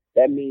gym.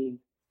 That means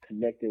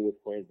connecting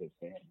with friends and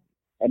family.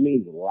 That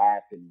means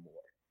laughing more.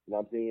 You know what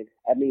I'm saying?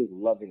 That means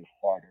loving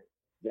harder.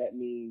 That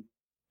means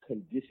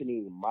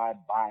conditioning my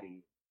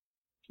body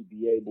to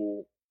be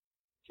able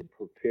to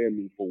prepare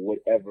me for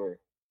whatever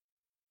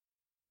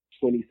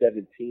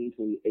 2017,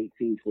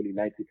 2018,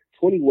 2019,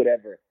 20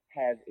 whatever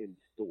has in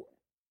store.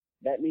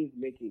 That means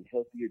making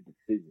healthier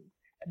decisions.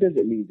 That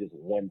doesn't mean just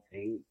one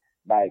thing,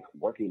 like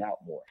working out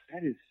more.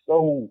 That is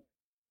so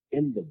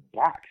in the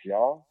box,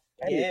 y'all.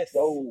 That is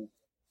so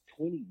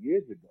 20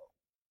 years ago.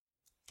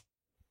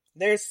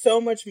 There's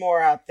so much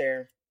more out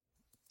there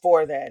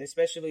for that,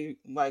 especially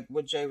like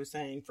what Jay was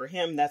saying. For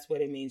him, that's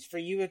what it means. For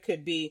you, it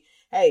could be,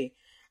 hey,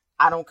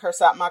 I don't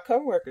curse out my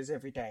coworkers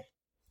every day.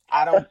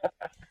 I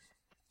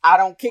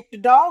don't kick the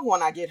dog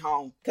when I get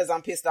home because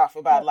I'm pissed off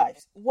about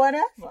life.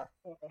 Whatever.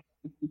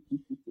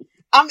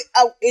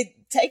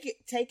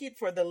 Take it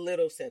for the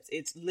little steps.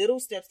 It's little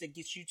steps that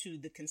get you to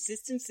the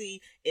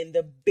consistency in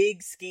the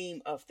big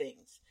scheme of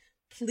things.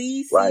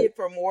 Please see it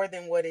for more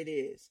than what it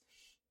is.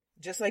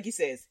 Just like he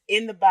says,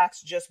 in the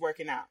box, just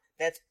working out.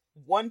 That's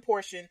one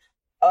portion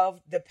of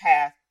the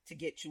path to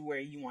get you where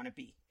you want to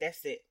be.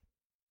 That's it.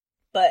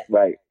 But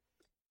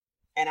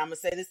and I'm gonna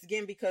say this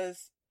again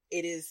because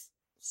it is.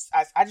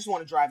 I just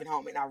want to drive it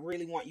home, and I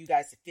really want you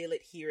guys to feel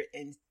it, hear it,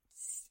 and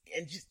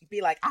just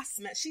be like, I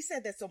smell. She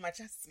said that so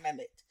much, I smell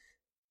it.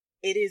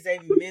 It is a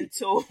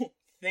mental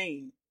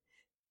thing.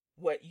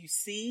 What you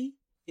see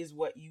is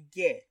what you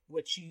get.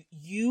 What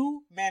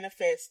you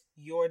manifest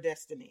your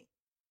destiny.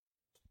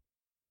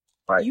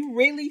 Right. You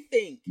really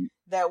think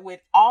that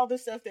with all the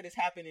stuff that has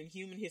happened in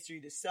human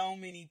history to so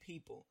many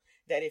people,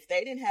 that if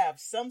they didn't have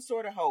some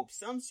sort of hope,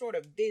 some sort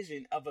of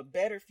vision of a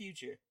better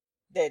future,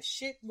 that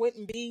shit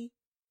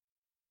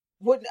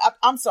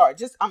I'm sorry,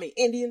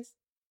 Indians,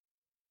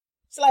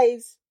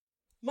 slaves,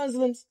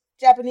 Muslims,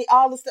 Japanese,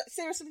 all the stuff.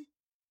 Seriously?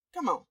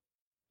 Come on.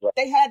 Right.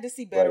 They had to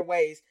see better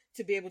ways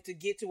to be able to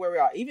get to where we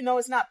are. Even though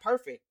it's not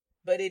perfect,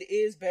 but it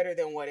is better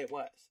than what it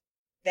was.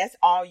 That's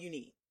all you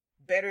need.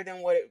 Better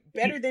than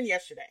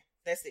yesterday.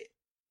 That's it.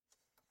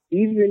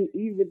 Even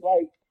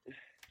like,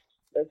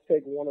 let's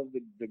take one of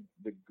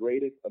the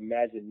greatest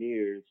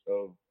Imagineers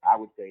of, I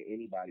would say,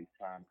 anybody's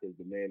time, because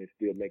the man is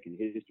still making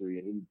history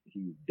and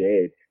he's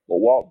dead. But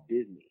Walt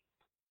Disney.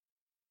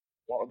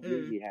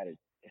 Disney had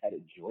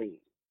a dream,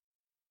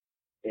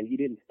 and he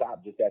didn't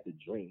stop just at the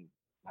dream.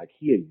 Like,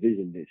 he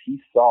envisioned this.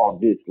 He saw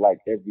this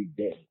like every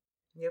day.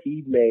 Yep.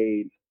 He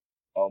made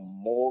a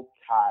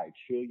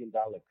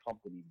multi-trillion-dollar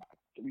company by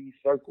 3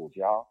 circles,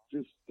 y'all.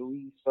 Just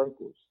 3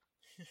 circles.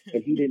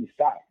 And he didn't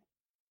stop.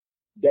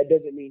 That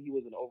doesn't mean he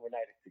was an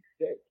overnight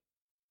success.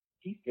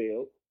 He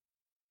failed.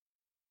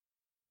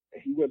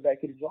 He went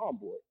back to the drawing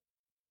board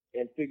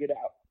and figured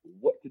out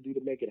what to do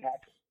to make it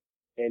happen.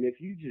 And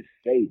if you just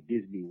say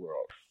Disney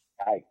World,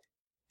 like,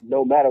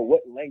 no matter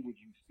what language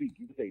you speak,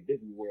 you can say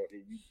Disney World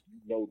and you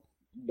know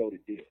the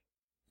deal.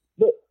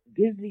 Look,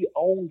 Disney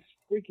owns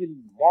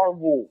freaking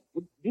Marvel.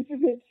 This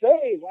is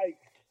insane. Like,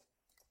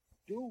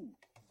 dude.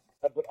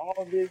 But all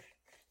of this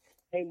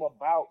came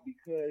about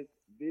because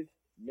this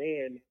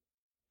man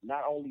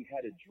not only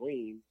had a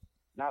dream,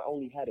 not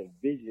only had a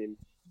vision,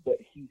 but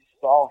he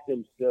saw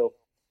himself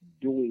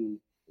doing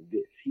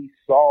this. He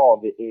saw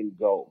the end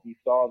goal. He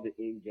saw the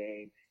end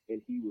game,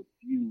 and he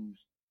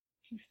refused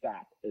to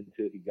stop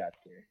until he got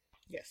there.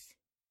 Yes.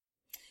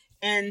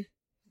 And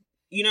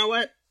you know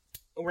what?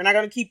 We're not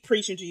going to keep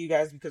preaching to you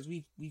guys because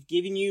we've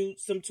given you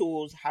some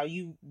tools. How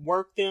you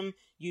work them,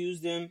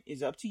 use them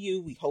is up to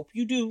you. We hope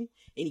you do.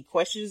 Any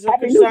questions or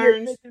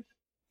concerns?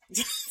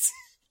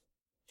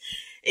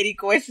 Any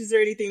questions or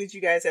anything that you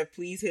guys have,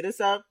 please hit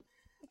us up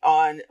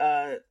on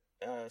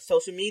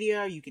social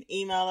media. You can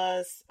email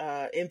us,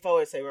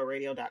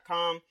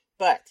 info@saywordradio.com.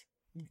 But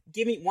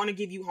want to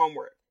give you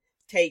homework.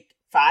 Take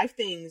 5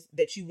 things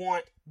that you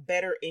want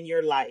better in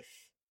your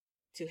life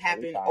to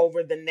happen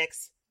over the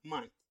next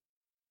month.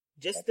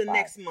 Just the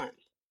next month.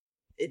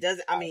 It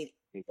doesn't,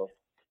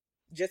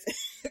 just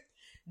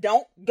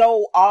don't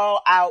go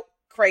all out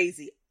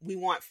crazy. We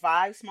want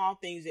 5 small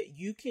things that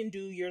you can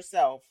do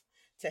yourself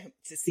to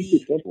see.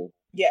 Keep it simple.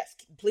 Yes,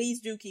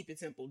 please do keep it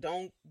simple.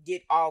 Don't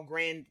get all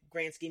grand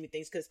scheme of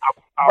things, because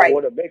I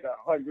want to make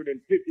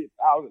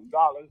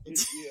 $150,000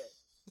 this year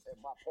at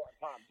my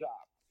part-time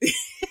job.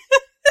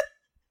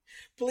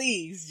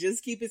 Please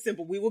just keep it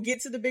simple. We will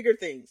get to the bigger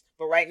things,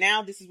 but right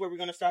now this is where we're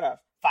going to start off.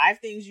 5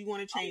 things you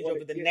want to change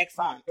over the next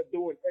month. For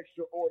doing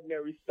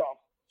extraordinary stuff.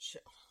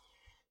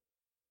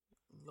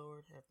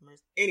 Lord have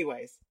mercy.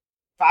 Anyways,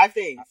 5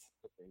 things.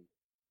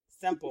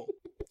 Simple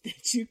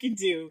that you can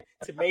do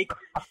to make.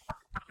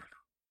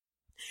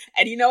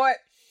 And you know what?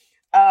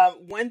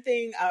 One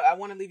thing I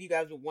want to leave you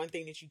guys with, one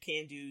thing that you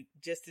can do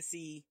just to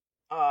see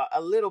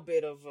a little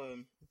bit of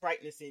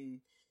brightness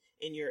in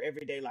your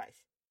everyday life.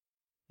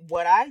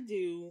 What I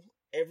do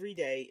every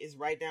day is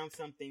write down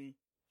something,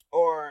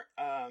 or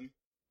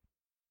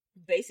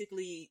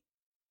basically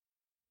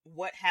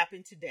what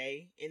happened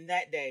today in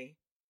that day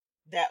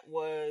that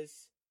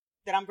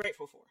I'm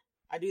grateful for.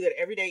 I do that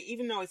every day,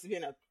 even though it's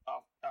been a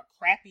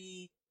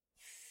crappy,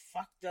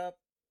 fucked up,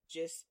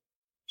 just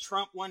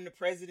Trump won the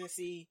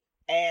presidency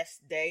ass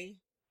day.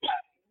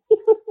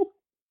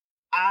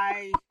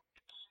 I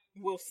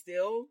will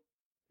still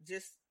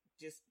just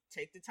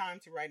take the time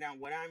to write down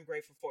what I'm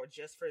grateful for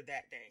just for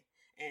that day.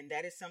 And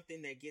that is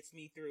something that gets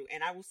me through.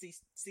 And I will see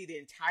the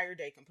entire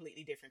day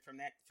completely different from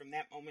that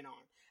moment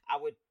on. I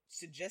would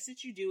suggest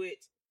that you do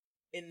it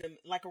in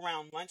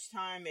around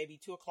lunchtime, maybe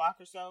 2:00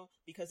 or so,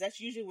 because that's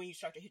usually when you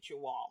start to hit your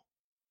wall.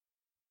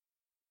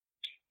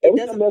 It was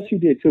something else you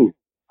did too.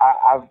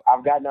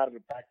 I've gotten out of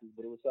the practice,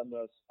 but it was something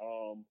else.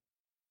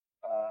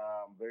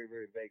 Very,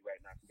 very vague right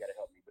now. So you got to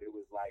help me. But it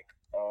was like,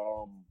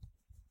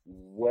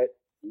 what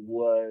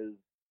was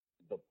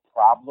the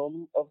problem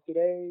problem of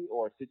today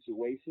or a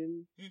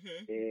situation,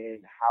 and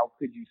how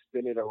could you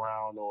spin it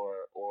around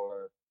or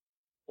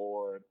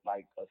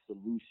like a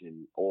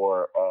solution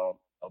or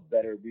a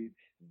better read.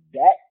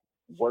 That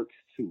works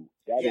too.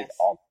 That is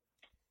awesome.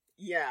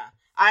 Yeah.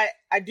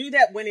 I do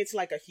that when it's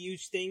like a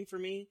huge thing for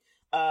me.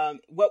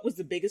 What was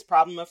the biggest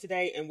problem of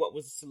today and what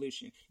was the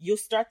solution? You'll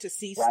start to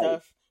see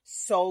stuff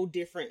so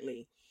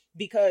differently,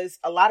 because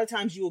a lot of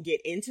times you will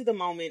get into the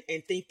moment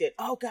and think that,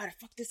 oh God, I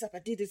fucked this up. I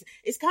did this.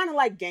 It's kind of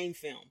like game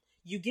film.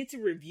 You get to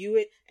review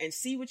it and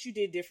see what you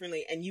did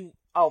differently. And you,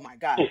 oh my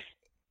God,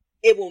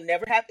 it will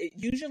never happen.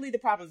 Usually the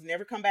problems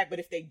never come back. But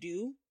if they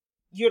do,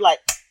 you're like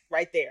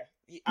right there.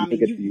 I mean,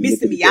 you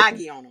Mr.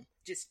 Miyagi on them.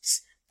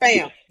 Just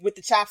bam, with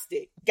the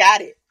chopstick. Got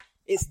it.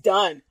 It's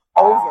done.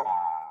 Over.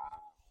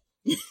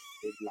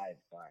 It's life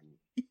fun.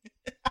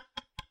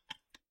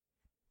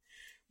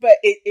 But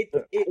it I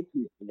teach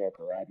you no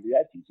karate.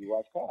 I teach you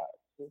wax off.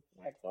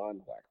 Wax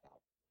on, wax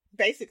off.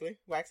 Basically,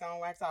 wax on,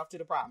 wax off to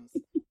the problems.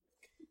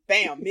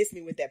 Bam, miss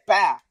me with that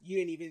bow. You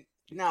didn't even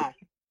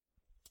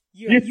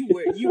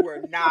you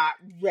were not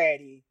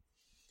ready.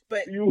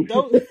 But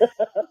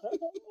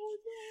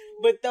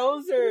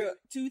those are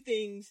two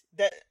things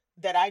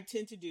that I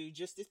tend to do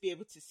just to be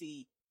able to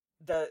see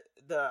the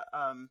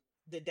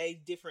day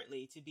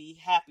differently, to be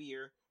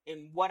happier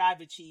in what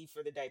I've achieved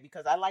for the day,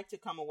 because I like to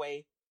come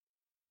away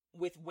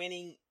with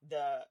winning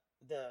the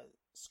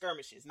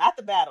skirmishes, not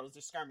the battles,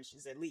 the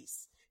skirmishes at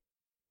least.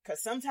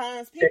 Because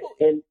sometimes people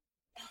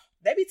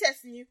they be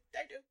testing you.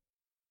 They do.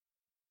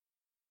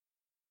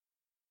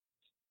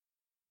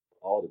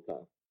 All the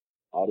time.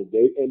 All the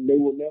day. And they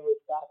will never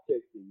stop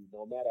testing you,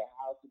 no matter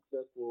how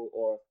successful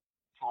or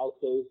how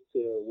close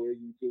to where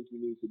you think you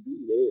need to be.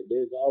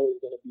 There's always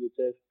going to be a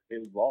test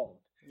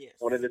involved. Yes.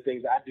 One of the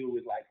things I do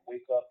is like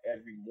wake up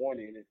every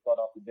morning and start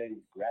off the day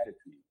with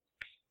gratitude.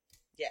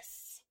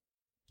 Yes.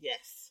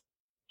 Yes.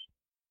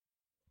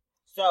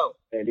 So.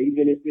 And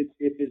even if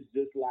it's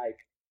just like,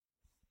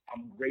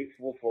 I'm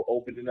grateful for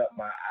opening up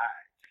my eyes,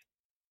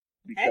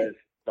 because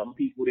some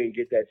people didn't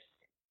get that.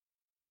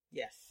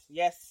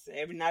 Yes.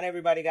 Not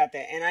everybody got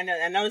that, and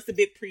I know it's a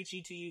bit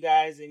preachy to you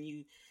guys, and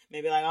you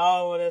may be like,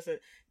 oh, well,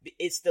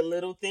 it's the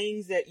little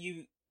things that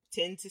you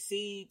tend to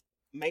see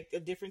make a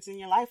difference in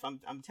your life.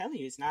 I'm telling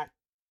you, it's not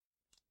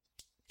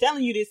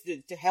telling you this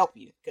to help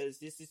you, because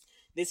this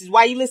is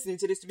why you're listening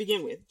to this to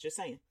begin with. Just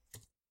saying.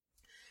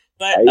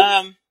 But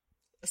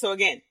so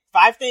again,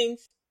 5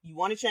 things you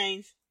want to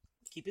change.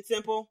 Keep it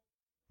simple,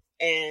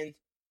 and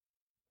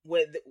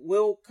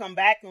we'll come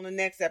back on the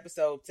next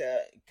episode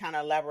to kind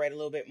of elaborate a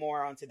little bit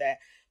more onto that.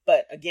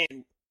 But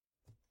again,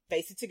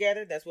 face it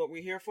together. That's what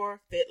we're here for.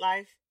 Fit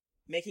Life,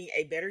 making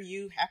a better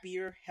you,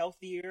 happier,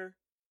 healthier,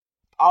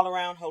 all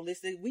around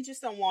holistic. We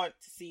just don't want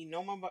to see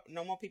no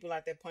more people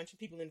out there punching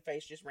people in the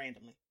face just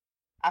randomly.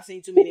 I've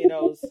seen too many of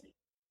those.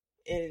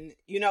 And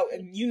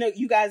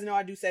you guys know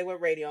I do Say What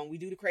Radio, and we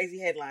do the crazy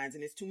headlines,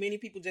 and it's too many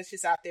people just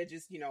out there,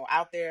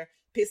 out there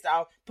pissed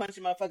off,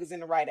 punching motherfuckers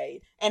in the Rite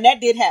Aid. And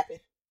that did happen.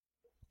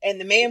 And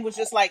the man was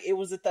just like, it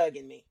was a thug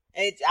in me.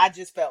 I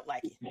just felt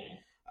like it.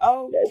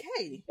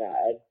 Okay.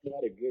 That's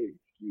not a good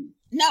excuse.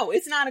 No,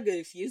 it's not a good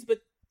excuse,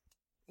 but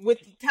with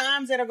the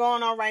times that are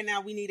going on right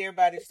now, we need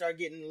everybody to start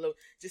getting a little,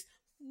 just,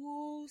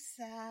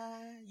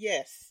 woosah.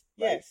 Yes.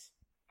 Right. Yes.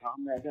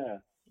 Calm that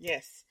down.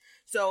 Yes.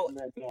 So.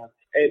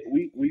 Hey,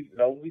 we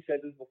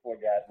said this before,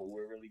 guys, but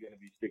we're really going to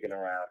be sticking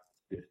around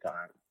this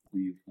time.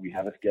 We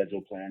have a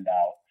schedule planned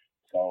out,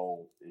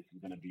 so this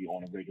is going to be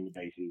on a regular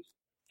basis.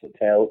 So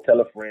tell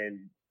a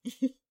friend,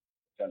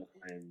 tell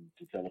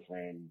a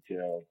friend,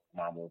 tell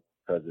mama,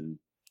 cousin,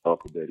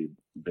 uncle, baby,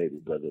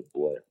 brother,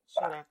 boy.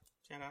 Shut up.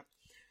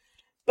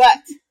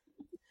 But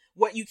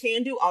what you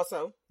can do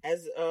also,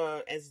 as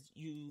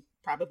you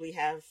probably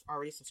have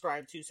already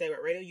subscribed to Say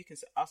What Radio, you can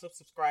also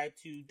subscribe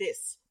to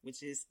this,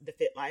 which is The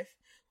Fit Life.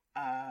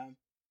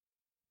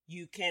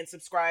 You can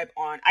subscribe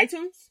on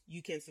iTunes.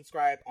 You can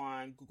subscribe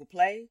on Google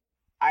Play,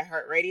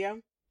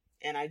 iHeartRadio.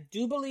 And I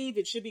do believe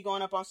it should be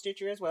going up on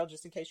Stitcher as well,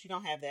 just in case you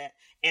don't have that.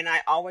 And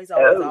I always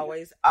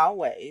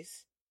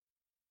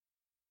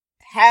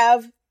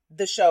have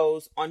the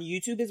shows on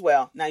YouTube as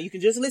well. Now you can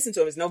just listen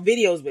to it. There's no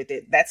videos with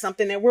it. That's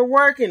something that we're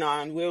working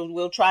on.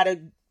 We'll try to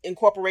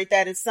incorporate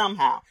that in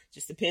somehow.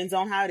 Just depends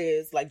on how it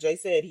is. Like Jay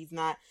said, he's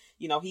not,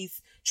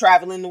 he's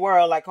traveling the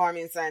world like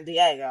Carmen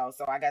Sandiego.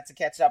 So I got to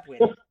catch up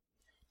with him.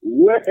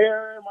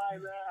 Where am I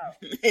now?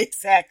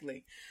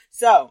 Exactly.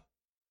 So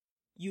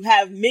you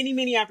have many,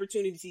 many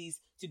opportunities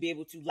to be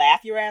able to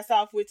laugh your ass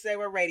off with Say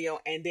What Radio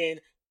and then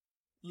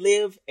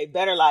live a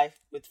better life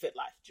with Fit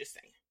Life. Just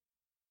saying.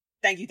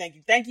 Thank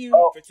you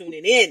for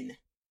tuning in.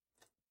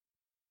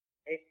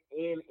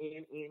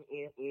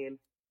 And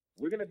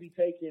we're going to be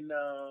taking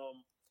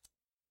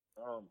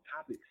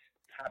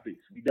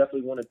topics. We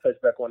definitely want to touch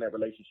back on that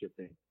relationship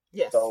thing.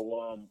 Yes.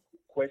 So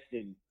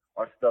questions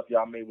or stuff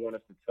y'all may want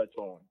us to touch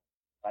on.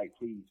 Like,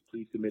 please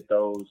submit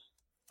those.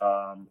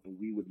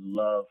 We would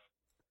love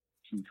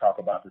to talk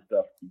about the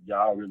stuff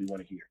y'all really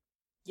want to hear.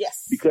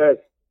 Yes. Because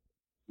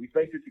we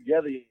face it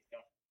together.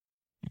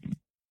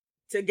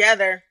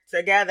 together.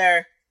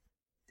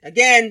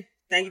 Again,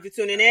 thank you for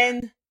tuning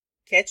in.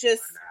 Catch us.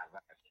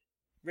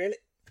 Really?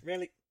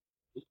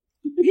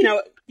 You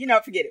know,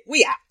 forget it.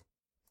 We out.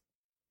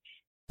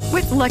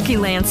 With Lucky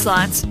Land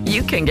Slots,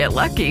 you can get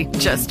lucky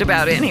just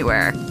about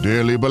anywhere.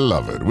 Dearly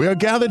beloved, we are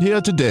gathered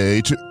here today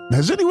to...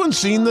 Has anyone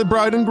seen the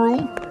bride and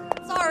groom?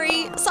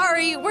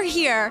 Sorry, we're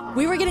here.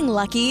 We were getting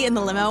lucky in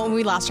the limo and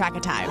we lost track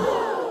of time.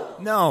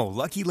 No,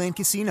 Lucky Land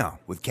Casino,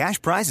 with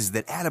cash prizes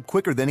that add up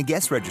quicker than a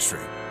guest registry.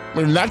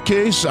 In that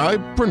case, I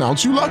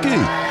pronounce you lucky.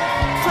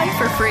 Play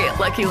for free at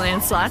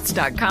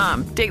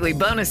LuckyLandSlots.com. Daily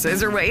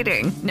bonuses are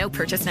waiting. No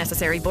purchase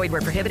necessary. Void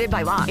where prohibited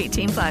by law.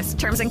 18+.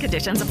 Terms and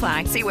conditions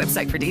apply. See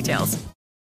website for details.